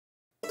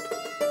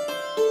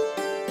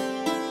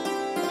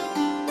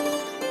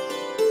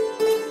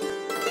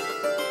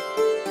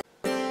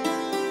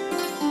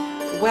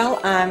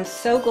Well, I'm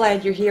so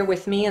glad you're here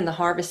with me in the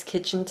Harvest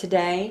Kitchen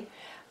today.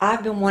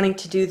 I've been wanting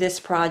to do this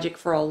project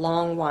for a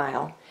long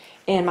while,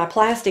 and my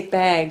plastic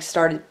bags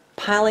started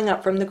piling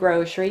up from the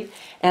grocery,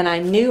 and I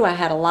knew I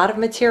had a lot of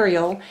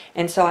material,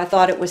 and so I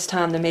thought it was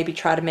time to maybe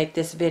try to make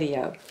this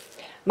video.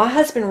 My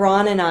husband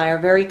Ron and I are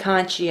very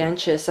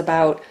conscientious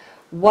about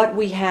what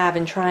we have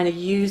and trying to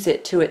use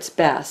it to its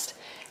best.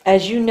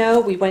 As you know,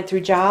 we went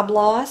through job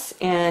loss,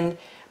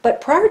 but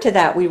prior to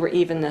that we were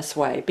even this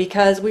way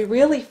because we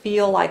really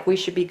feel like we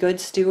should be good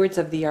stewards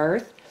of the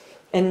earth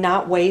and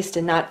not waste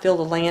and not fill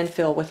the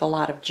landfill with a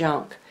lot of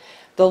junk.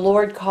 The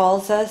Lord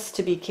calls us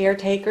to be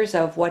caretakers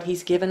of what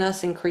He's given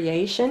us in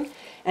creation,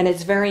 and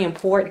it's very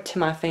important to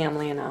my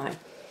family and I.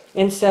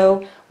 And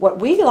so what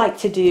we like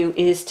to do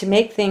is to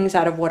make things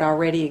out of what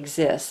already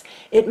exists.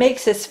 It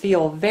makes us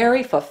feel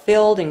very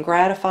fulfilled and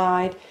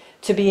gratified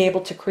to be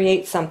able to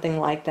create something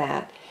like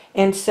that.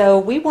 And so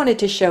we wanted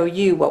to show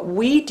you what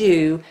we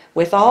do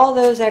with all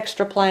those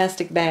extra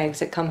plastic bags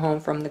that come home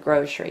from the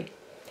grocery.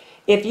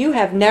 If you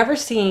have never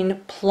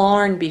seen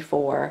Plarn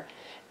before,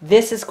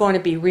 this is going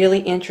to be really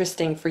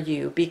interesting for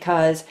you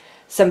because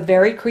some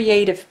very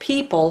creative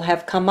people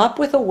have come up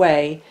with a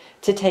way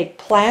to take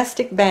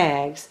plastic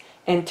bags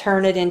and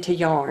turn it into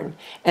yarn.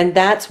 And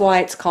that's why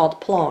it's called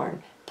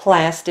Plarn,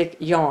 plastic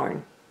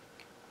yarn.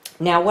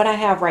 Now what I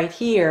have right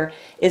here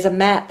is a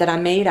mat that I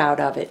made out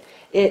of it.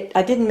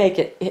 I didn't make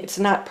it, it's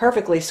not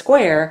perfectly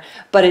square,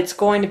 but it's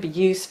going to be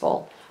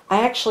useful.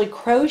 I actually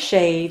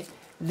crocheted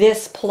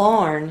this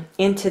Plarn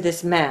into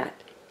this mat.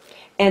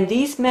 And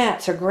these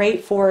mats are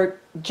great for,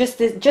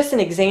 just an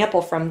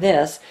example from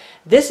this.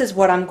 This is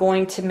what I'm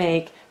going to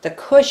make the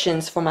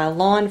cushions for my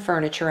lawn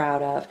furniture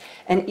out of,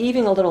 and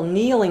even a little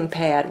kneeling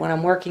pad when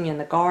I'm working in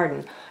the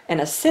garden,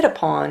 and a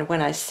sit-upon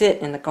when I sit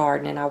in the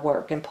garden and I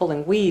work and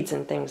pulling weeds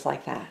and things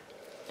like that.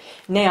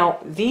 Now,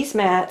 these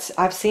mats,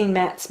 I've seen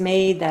mats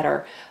made that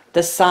are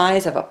the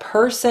size of a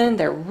person.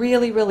 They're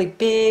really, really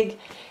big,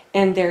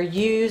 and they're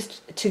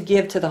used to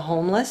give to the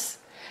homeless.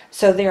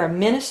 So there are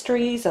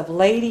ministries of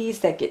ladies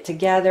that get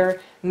together,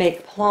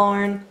 make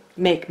Plarn,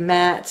 make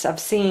mats.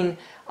 I've seen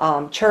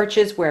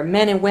churches where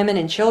men and women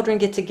and children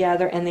get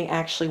together and they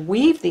actually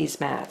weave these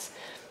mats.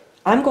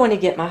 I'm going to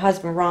get my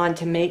husband Ron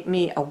to make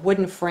me a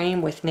wooden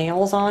frame with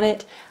nails on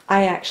it.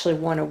 I actually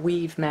want to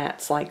weave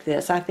mats like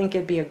this. I think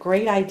it'd be a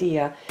great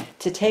idea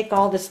to take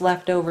all this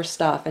leftover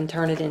stuff and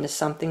turn it into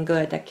something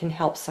good that can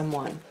help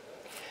someone.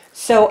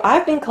 So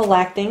I've been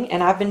collecting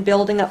and I've been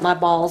building up my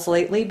balls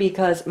lately,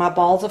 because my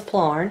balls of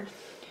Plarn,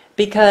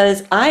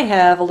 because I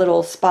have a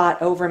little spot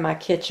over in my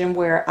kitchen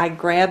where I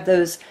grab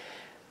those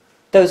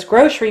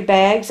grocery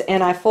bags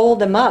and I fold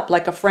them up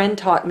like a friend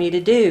taught me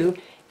to do,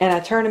 and I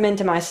turn them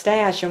into my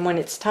stash, and when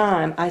it's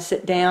time I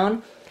sit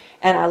down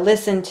and I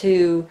listen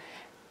to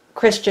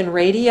Christian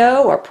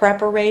radio or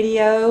prepper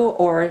radio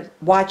or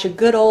watch a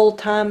good old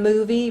time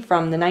movie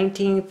from the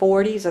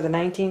 1940s or the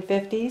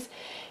 1950s,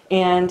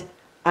 and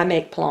I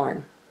make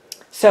Plarn.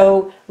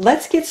 So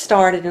let's get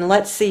started and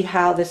let's see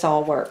how this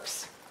all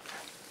works.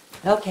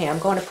 Okay, I'm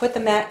going to put the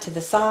mat to the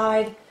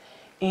side,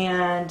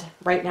 and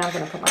right now I'm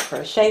going to put my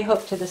crochet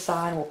hook to the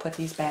side, and we'll put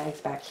these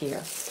bags back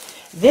here.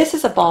 This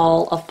is a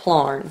ball of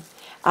Plarn.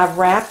 I've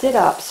wrapped it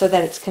up so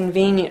that it's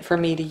convenient for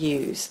me to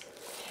use.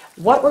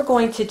 What we're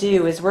going to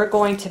do is we're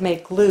going to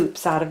make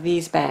loops out of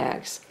these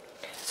bags.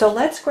 So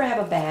let's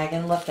grab a bag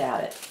and look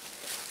at it.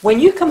 When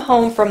you come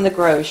home from the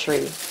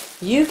grocery,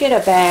 you get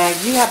a bag,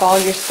 you have all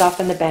your stuff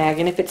in the bag,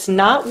 and if it's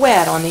not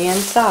wet on the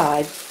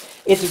inside,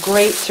 it's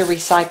great to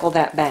recycle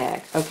that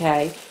bag,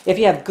 okay? If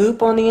you have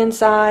goop on the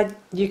inside,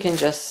 you can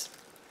just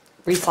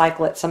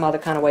recycle it some other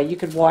kind of way. You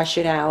could wash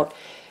it out,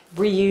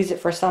 reuse it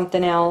for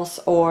something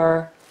else,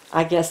 or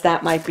I guess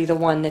that might be the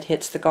one that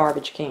hits the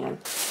garbage can.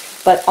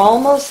 But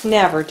almost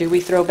never do we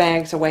throw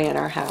bags away in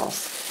our house.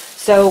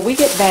 So we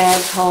get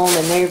bags home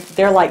and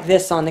they're like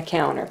this on the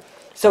counter.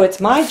 So it's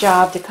my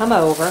job to come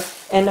over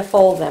and to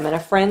fold them, and a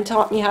friend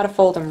taught me how to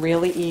fold them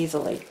really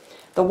easily.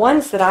 The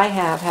ones that I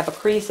have a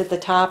crease at the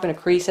top and a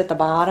crease at the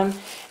bottom,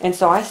 and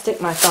so I stick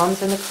my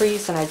thumbs in the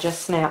crease and I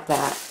just snap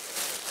that.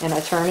 And I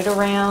turn it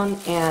around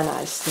and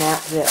I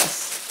snap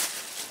this.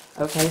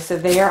 Okay, so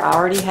there I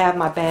already have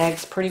my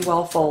bags pretty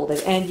well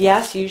folded. And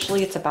yes,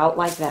 usually it's about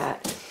like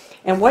that.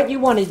 And what you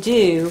want to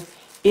do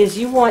is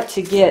you want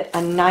to get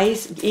a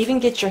nice, even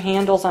get your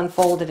handles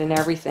unfolded and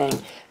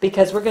everything,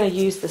 because we're going to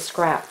use the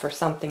scrap for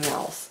something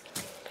else.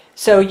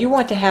 So you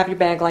want to have your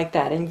bag like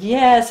that. And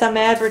yes, I'm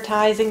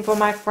advertising for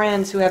my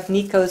friends who have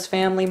Nico's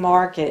Family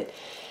Market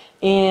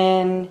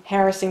in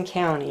Harrison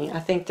County. I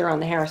think they're on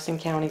the Harrison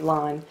County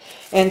line.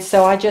 And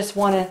so I just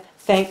want to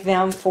thank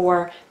them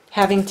for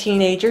having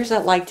teenagers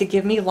that like to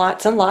give me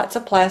lots and lots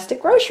of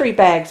plastic grocery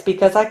bags,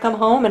 because I come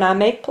home and I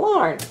make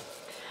Plarn.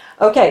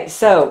 Okay,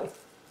 so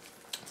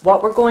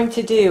what we're going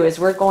to do is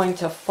we're going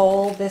to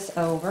fold this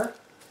over,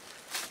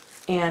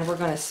 and we're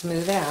going to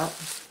smooth out,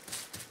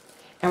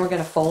 and we're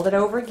going to fold it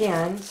over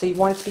again. So you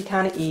want it to be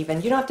kind of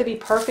even. You don't have to be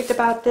perfect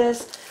about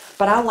this,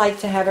 but I like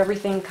to have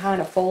everything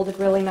kind of folded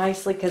really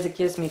nicely because it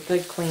gives me a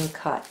good clean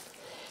cut.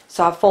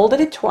 So I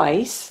folded it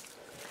twice,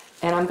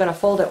 and I'm going to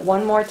fold it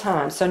one more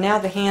time. So now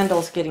the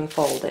handle's getting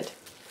folded.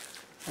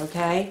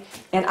 Okay?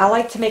 And I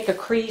like to make a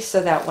crease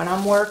so that when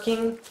I'm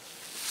working,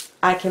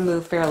 I can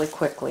move fairly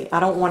quickly. I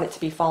don't want it to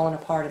be falling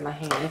apart in my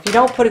hand. If you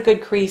don't put a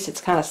good crease, it's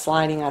kind of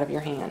sliding out of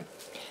your hand.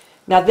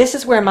 Now this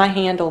is where my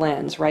handle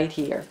ends, right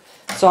here.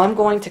 So I'm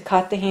going to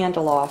cut the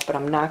handle off, but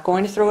I'm not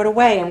going to throw it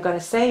away. I'm going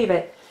to save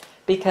it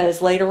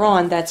because later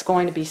on that's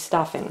going to be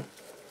stuffing.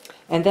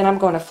 And then I'm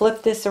going to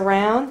flip this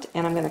around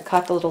and I'm going to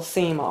cut the little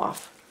seam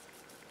off.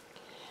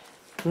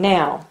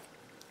 Now,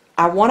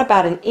 I want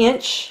about an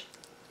inch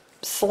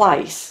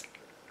slice.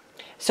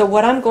 So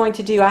what I'm going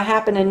to do, I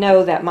happen to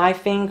know that my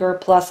finger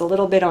plus a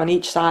little bit on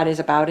each side is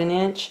about an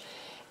inch,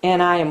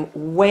 and I am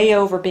way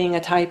over being a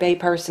type A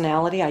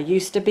personality. I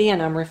used to be,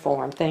 and I'm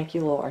reformed. Thank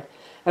you, Lord.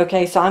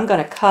 Okay, so I'm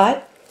going to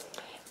cut,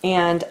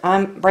 and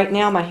right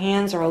now my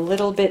hands are a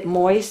little bit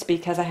moist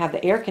because I have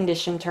the air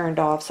conditioner turned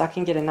off so I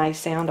can get a nice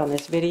sound on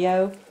this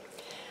video.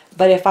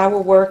 But if I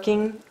were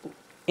working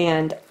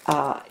and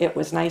it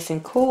was nice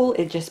and cool,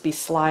 it'd just be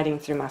sliding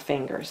through my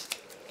fingers.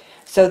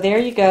 So there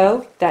you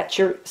go. That's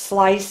your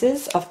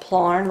slices of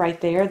Plarn right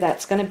there.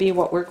 That's going to be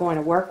what we're going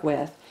to work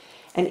with.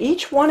 And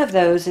each one of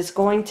those is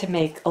going to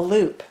make a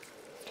loop.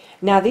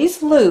 Now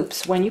these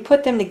loops, when you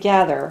put them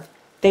together,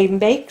 they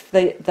make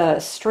the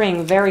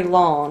string very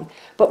long.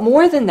 But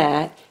more than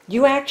that,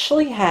 you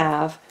actually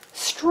have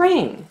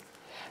string.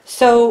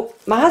 So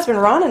my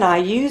husband Ron and I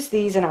use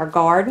these in our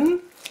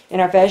garden, in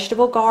our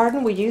vegetable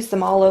garden. We use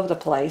them all over the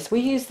place.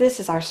 We use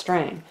this as our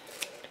string.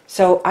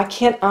 So I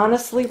can't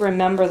honestly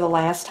remember the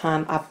last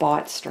time I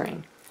bought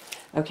string.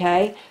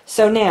 Okay,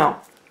 so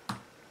now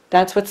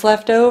that's what's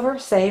left over,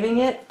 saving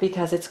it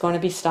because it's going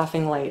to be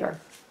stuffing later.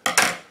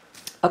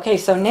 Okay,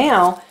 so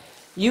now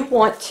you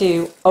want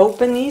to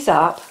open these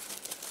up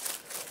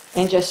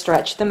and just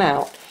stretch them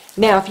out.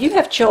 Now if you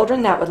have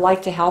children that would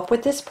like to help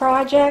with this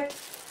project,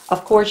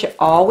 of course you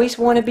always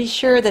want to be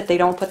sure that they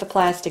don't put the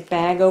plastic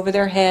bag over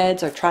their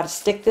heads or try to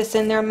stick this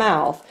in their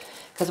mouth,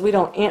 because we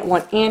don't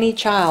want any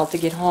child to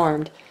get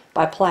harmed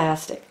by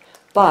plastic.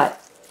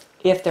 But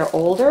if they're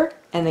older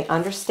and they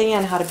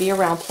understand how to be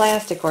around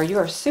plastic, or you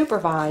are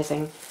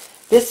supervising,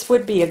 this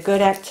would be a good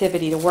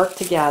activity to work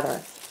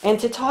together and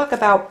to talk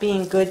about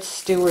being good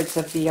stewards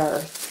of the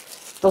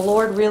earth. The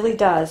Lord really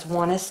does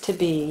want us to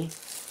be,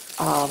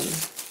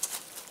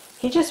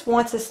 He just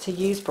wants us to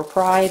use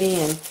propriety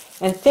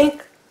and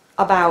think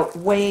about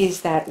ways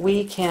that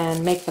we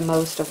can make the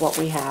most of what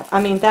we have. I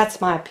mean,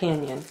 that's my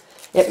opinion.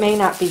 It may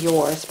not be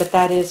yours, but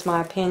that is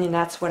my opinion.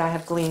 That's what I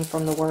have gleaned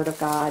from the Word of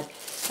God,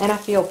 and I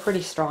feel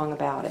pretty strong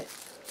about it.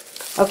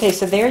 Okay,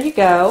 so there you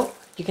go.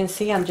 You can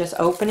see I'm just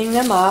opening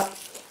them up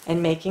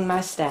and making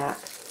my stack.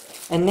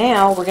 And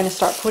now we're going to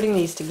start putting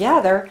these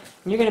together,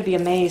 and you're going to be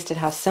amazed at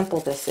how simple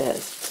this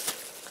is.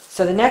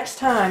 So the next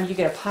time you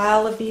get a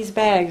pile of these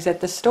bags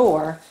at the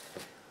store,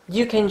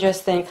 you can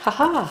just think,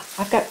 haha,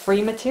 I've got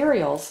free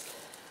materials.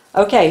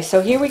 Okay,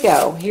 so here we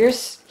go.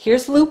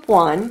 Here's loop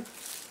 1.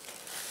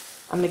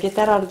 I'm going to get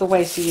that out of the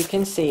way so you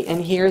can see.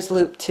 And here's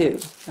loop 2,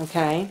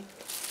 okay?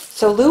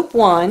 So loop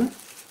 1,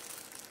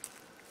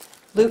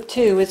 loop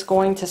 2 is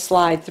going to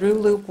slide through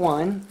loop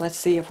 1. Let's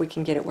see if we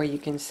can get it where you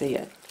can see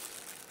it.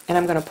 And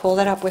I'm going to pull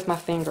that up with my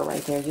finger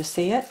right there. You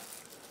see it?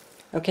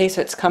 Okay,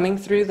 so it's coming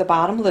through the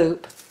bottom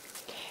loop.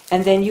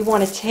 And then you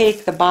want to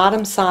take the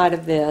bottom side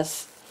of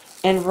this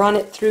and run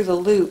it through the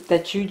loop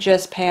that you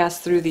just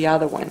passed through the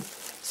other one.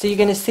 So you're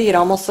going to see it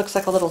almost looks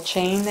like a little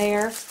chain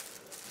there.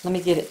 Let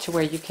me get it to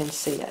where you can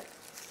see it.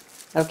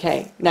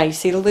 Okay, now you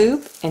see the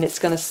loop, and it's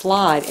going to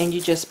slide, and you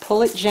just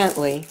pull it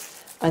gently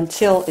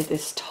until it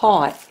is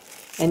taut,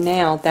 and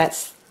now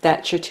that's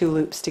your 2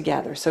 loops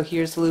together. So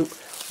here's loop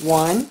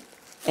 1,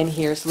 and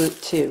here's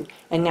loop 2,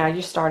 and now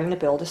you're starting to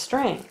build a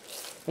string.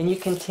 And you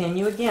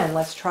continue again.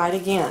 Let's try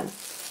it again.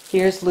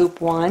 Here's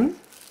loop 1.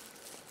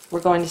 We're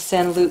going to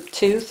send loop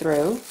 2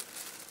 through.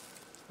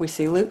 We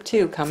see loop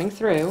 2 coming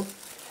through.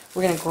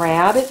 We're going to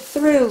grab it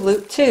through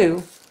loop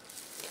 2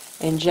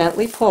 and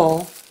gently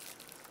pull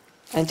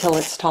until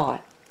it's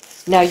taut.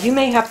 Now you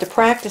may have to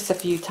practice a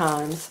few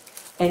times,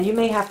 and you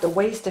may have to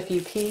waste a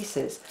few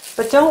pieces,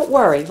 but don't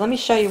worry. Let me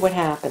show you what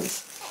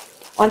happens.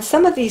 On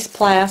some of these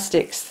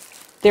plastics,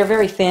 they're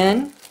very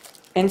thin,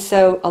 and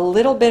so a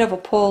little bit of a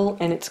pull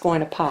and it's going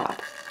to pop.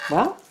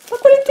 Well,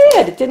 look what it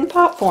did. It didn't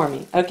pop for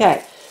me.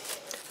 Okay,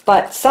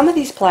 but some of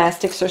these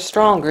plastics are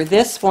stronger.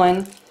 This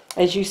one,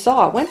 as you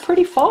saw, it went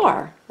pretty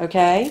far.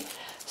 Okay,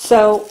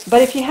 so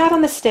but if you have a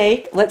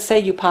mistake, let's say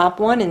you pop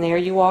one and there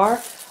you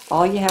are,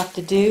 all you have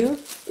to do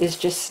is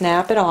just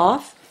snap it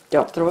off.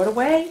 Don't throw it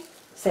away.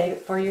 Save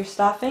it for your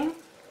stuffing.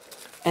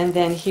 And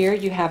then here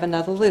you have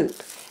another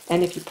loop.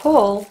 And if you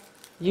pull,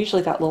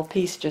 usually that little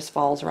piece just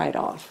falls right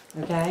off.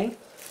 Okay?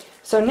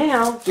 So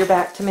now you're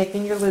back to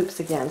making your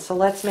loops again. So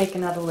let's make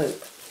another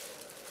loop.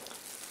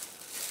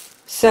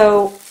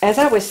 So as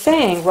I was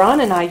saying,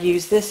 Ron and I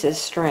use this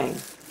as string.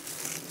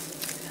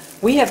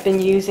 We have been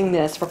using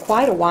this for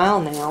quite a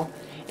while now.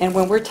 And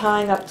when we're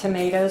tying up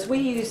tomatoes, we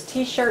use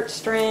t-shirt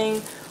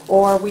string,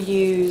 or we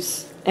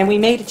use, and we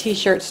made a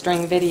t-shirt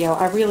string video.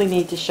 I really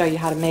need to show you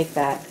how to make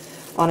that.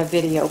 on a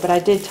video, but I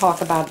did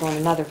talk about it on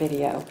another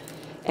video.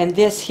 And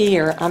this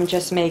here, I'm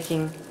just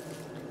making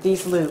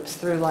these loops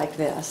through like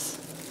this.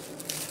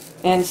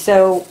 And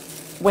so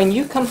when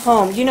you come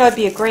home, you know, it'd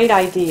be a great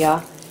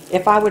idea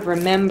if I would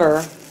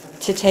remember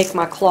to take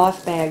my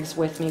cloth bags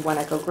with me when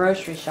I go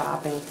grocery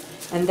shopping,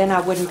 and then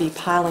I wouldn't be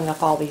piling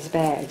up all these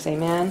bags,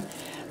 amen?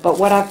 But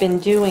what I've been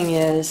doing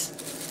is,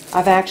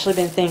 I've actually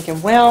been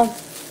thinking, well,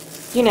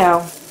 you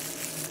know,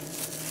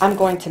 I'm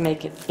going to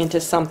make it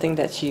into something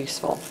that's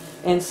useful.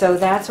 And so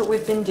that's what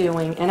we've been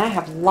doing, and I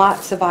have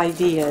lots of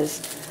ideas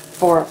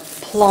for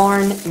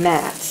Plarn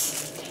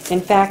mats.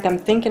 In fact, I'm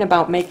thinking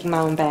about making my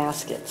own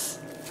baskets.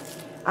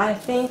 I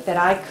think that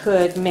I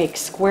could make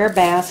square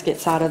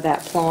baskets out of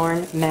that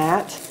Plarn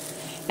mat,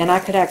 and I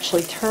could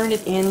actually turn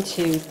it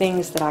into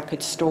things that I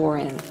could store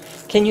in.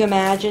 Can you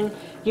imagine?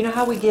 You know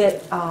how we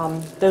get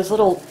those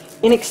little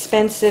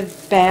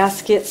inexpensive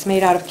baskets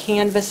made out of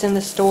canvas in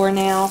the store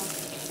now,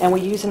 and we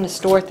use them to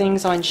store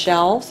things on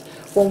shelves?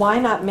 Well, why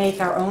not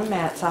make our own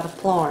mats out of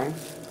Plarn?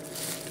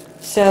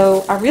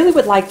 So I really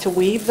would like to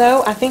weave,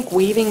 though. I think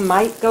weaving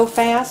might go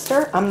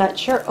faster. I'm not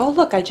sure. Oh,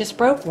 look, I just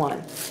broke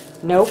one.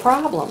 No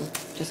problem.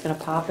 Just going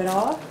to pop it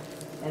off,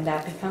 and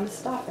that becomes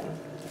stuffing.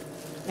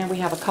 And we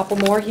have a couple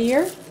more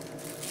here.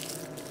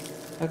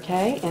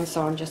 Okay, and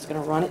so I'm just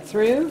going to run it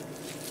through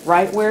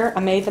right where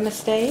I made the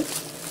mistake.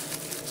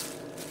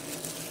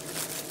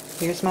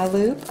 Here's my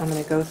loop. I'm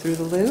going to go through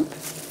the loop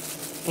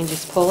and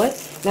just pull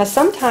it. Now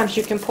sometimes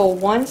you can pull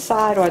one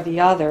side or the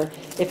other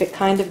if it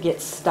kind of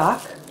gets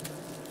stuck.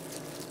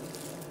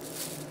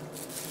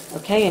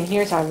 Okay, and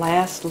here's our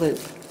last loop.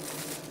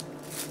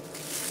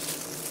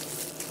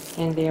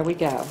 And there we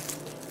go.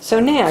 So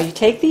now you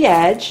take the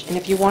edge, and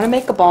if you want to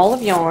make a ball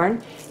of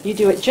yarn, you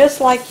do it just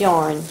like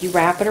yarn. You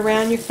wrap it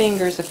around your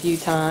fingers a few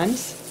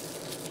times.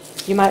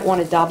 You might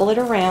want to double it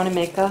around and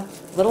make a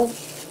little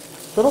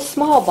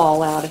small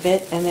ball out of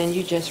it, and then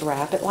you just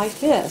wrap it like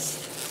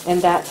this.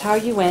 And that's how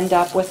you end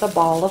up with a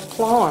ball of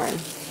Plarn.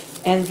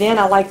 And then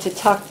I like to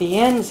tuck the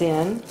ends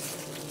in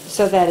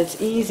so that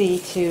it's easy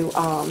to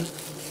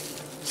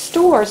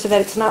store, so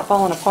that it's not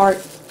falling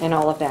apart and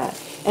all of that.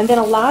 And then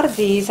a lot of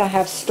these I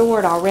have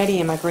stored already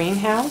in my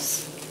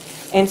greenhouse.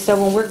 And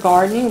so when we're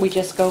gardening, we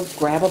just go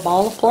grab a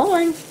ball of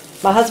Plarn.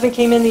 My husband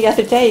came in the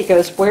other day, he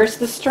goes, "Where's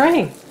the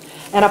string?"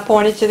 And I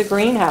pointed to the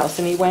greenhouse,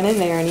 and he went in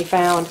there and he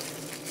found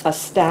a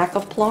stack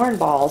of Plarn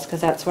balls, because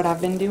that's what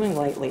I've been doing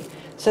lately.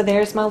 So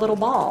there's my little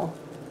ball.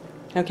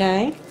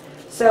 Okay?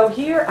 So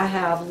here I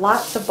have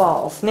lots of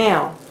balls.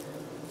 Now,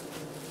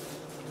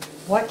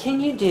 what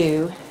can you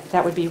do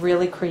that would be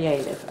really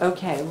creative?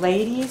 Okay,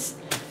 ladies,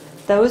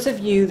 those of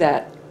you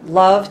that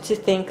love to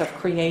think of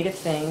creative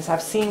things,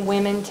 I've seen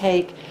women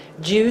take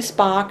juice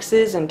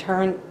boxes and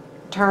turn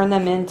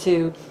them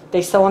into,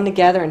 they sew them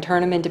together and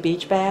turn them into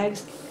beach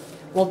bags.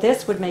 Well,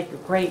 this would make a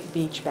great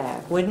beach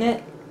bag, wouldn't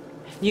it?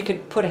 You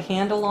could put a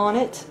handle on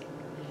it.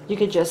 You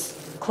could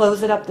just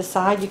close it up the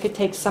side. You could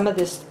take some of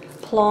this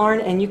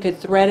Plarn and you could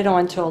thread it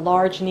onto a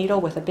large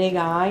needle with a big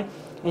eye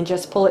and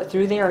just pull it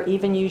through there, or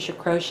even use your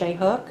crochet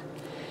hook.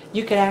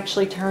 You could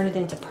actually turn it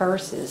into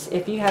purses.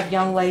 If you have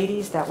young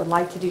ladies that would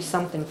like to do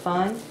something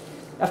fun,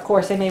 of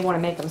course they may want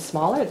to make them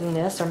smaller than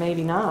this, or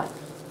maybe not.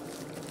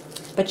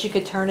 But you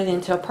could turn it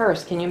into a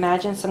purse. Can you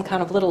imagine some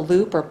kind of little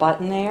loop or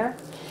button there?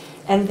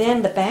 And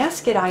then the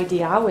basket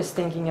idea I was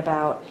thinking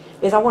about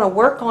is I want to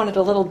work on it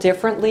a little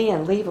differently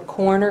and leave a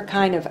corner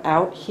kind of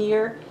out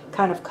here,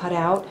 kind of cut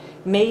out.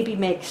 Maybe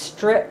make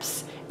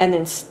strips and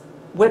then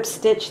whip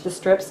stitch the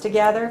strips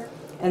together,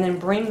 and then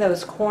bring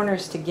those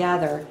corners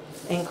together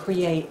and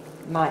create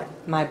my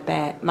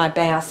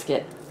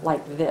basket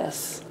like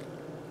this.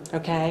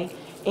 Okay?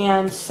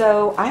 And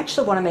so I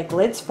actually want to make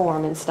lids for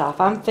them and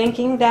stuff. I'm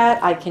thinking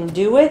that I can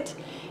do it,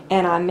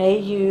 and I may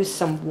use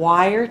some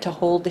wire to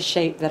hold the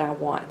shape that I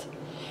want.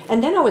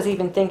 And then I was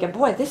even thinking,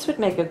 boy, this would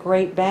make a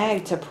great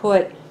bag to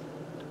put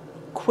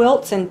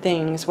quilts and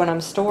things when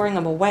I'm storing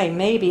them away.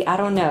 Maybe, I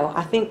don't know.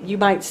 I think you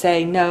might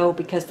say no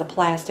because the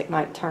plastic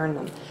might turn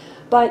them.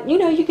 But, you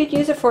know, you could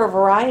use it for a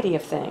variety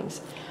of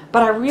things.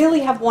 But I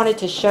really have wanted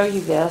to show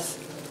you this.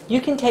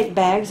 You can take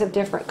bags of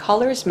different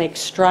colors, make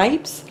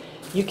stripes.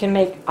 You can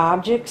make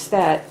objects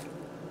that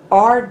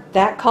are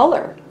that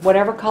color,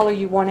 whatever color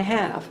you want to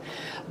have.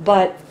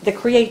 But the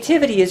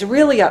creativity is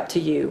really up to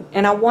you.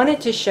 And I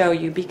wanted to show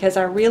you because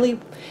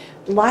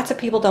lots of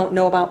people don't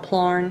know about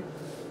Plarn.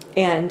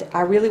 And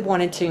I really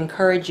wanted to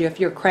encourage you, if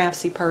you're a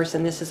craftsy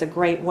person, this is a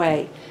great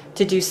way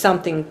to do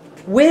something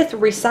with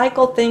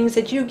recycled things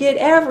that you get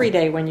every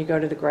day when you go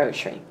to the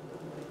grocery.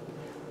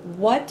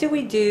 What do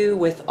we do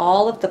with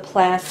all of the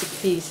plastic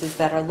pieces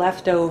that are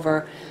left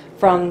over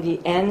from the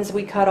ends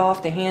we cut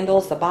off, the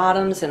handles, the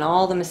bottoms, and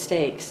all the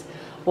mistakes?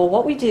 Well,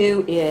 what we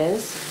do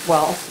is,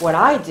 well, what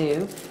I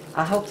do,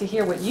 I hope to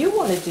hear what you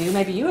want to do.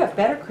 Maybe you have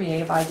better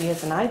creative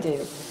ideas than I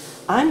do.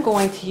 I'm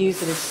going to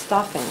use it as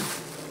stuffing.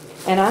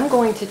 And I'm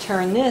going to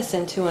turn this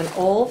into an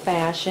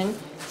old-fashioned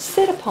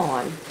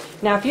sit-upon.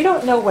 Now, if you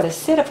don't know what a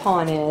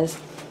sit-upon is,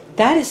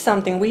 that is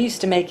something we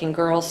used to make in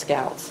Girl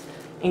Scouts.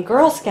 In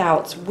Girl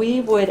Scouts,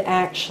 we would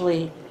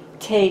actually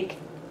take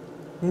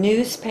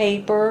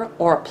newspaper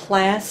or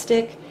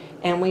plastic,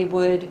 and we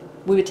would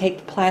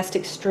take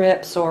plastic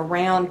strips or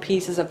round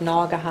pieces of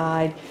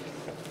naugahyde,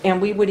 and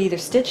we would either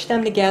stitch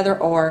them together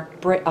or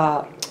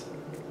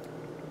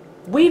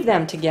weave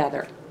them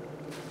together,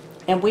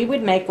 and we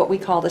would make what we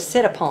called a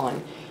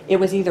sit-upon. It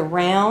was either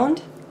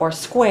round or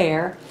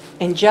square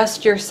and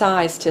just your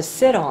size to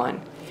sit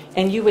on,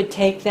 and you would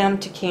take them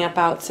to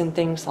campouts and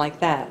things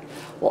like that.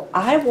 Well,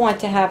 I want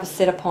to have a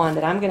sit-upon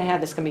that I'm going to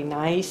have that's going to be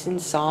nice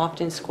and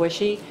soft and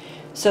squishy,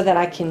 so that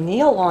I can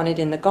kneel on it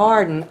in the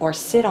garden or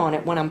sit on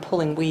it when I'm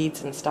pulling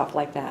weeds and stuff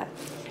like that.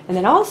 And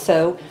then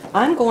also,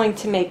 I'm going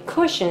to make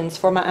cushions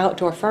for my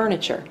outdoor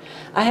furniture.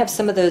 I have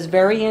some of those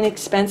very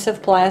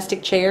inexpensive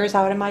plastic chairs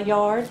out in my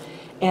yard,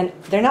 and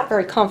they're not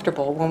very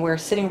comfortable when we're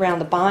sitting around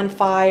the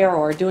bonfire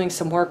or doing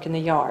some work in the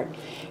yard.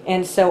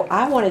 And so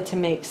I wanted to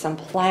make some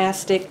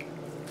plastic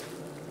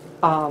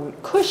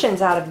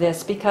cushions out of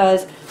this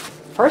because,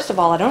 first of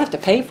all, I don't have to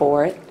pay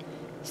for it.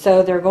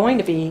 So they're going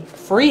to be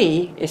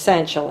free,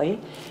 essentially.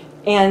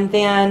 And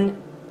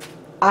then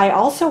I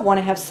also want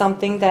to have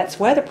something that's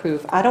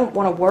weatherproof. I don't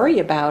want to worry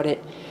about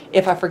it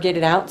if I forget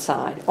it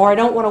outside. Or I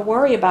don't want to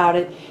worry about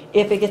it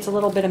if it gets a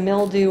little bit of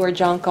mildew or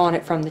junk on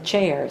it from the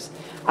chairs.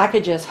 I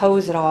could just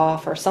hose it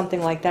off or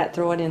something like that,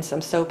 throw it in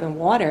some soap and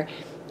water,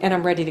 and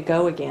I'm ready to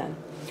go again.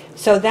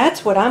 So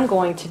that's what I'm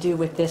going to do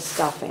with this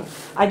stuffing.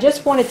 I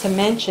just wanted to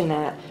mention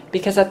that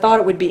because I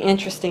thought it would be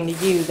interesting to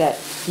you that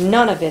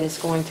none of it is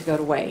going to go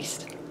to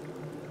waste.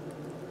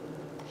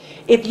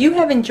 If you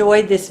have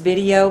enjoyed this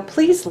video,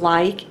 please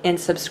like and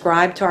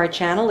subscribe to our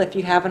channel if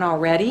you haven't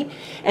already.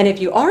 And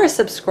if you are a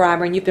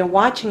subscriber and you've been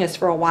watching us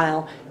for a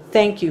while,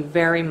 thank you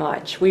very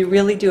much. We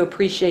really do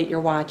appreciate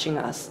your watching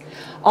us.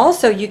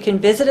 Also, you can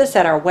visit us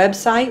at our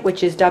website,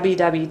 which is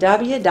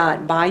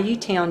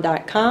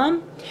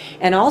www.bayoutown.com.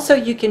 And also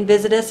you can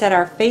visit us at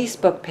our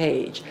Facebook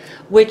page,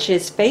 which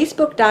is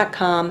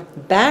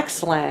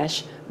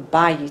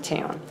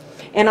facebook.com/BAYOUtown.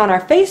 And on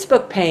our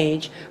Facebook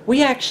page,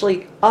 we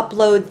actually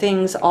upload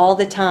things all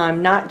the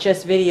time, not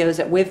just videos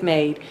that we've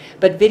made,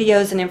 but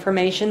videos and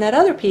information that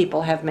other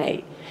people have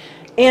made.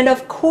 And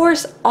of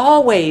course,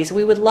 always,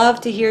 we would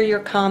love to hear your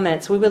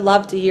comments. We would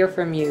love to hear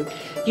from you.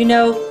 You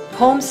know,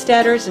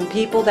 homesteaders and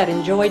people that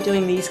enjoy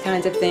doing these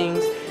kinds of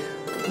things,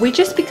 we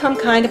just become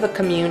kind of a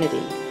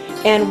community.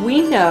 And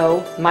we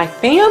know, my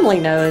family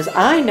knows,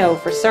 I know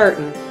for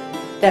certain,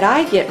 that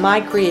I get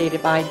my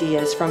creative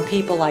ideas from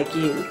people like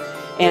you.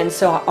 And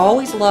so I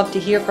always love to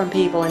hear from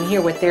people and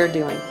hear what they're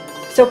doing.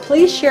 So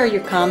please share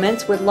your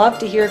comments. We'd love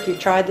to hear if you've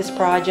tried this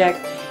project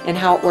and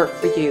how it worked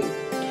for you.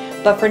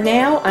 But for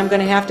now, I'm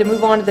going to have to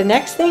move on to the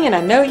next thing, and I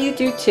know you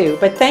do too.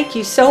 But thank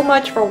you so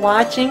much for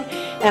watching,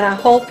 and I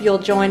hope you'll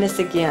join us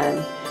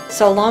again.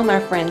 So long, my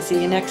friends. See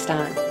you next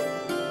time.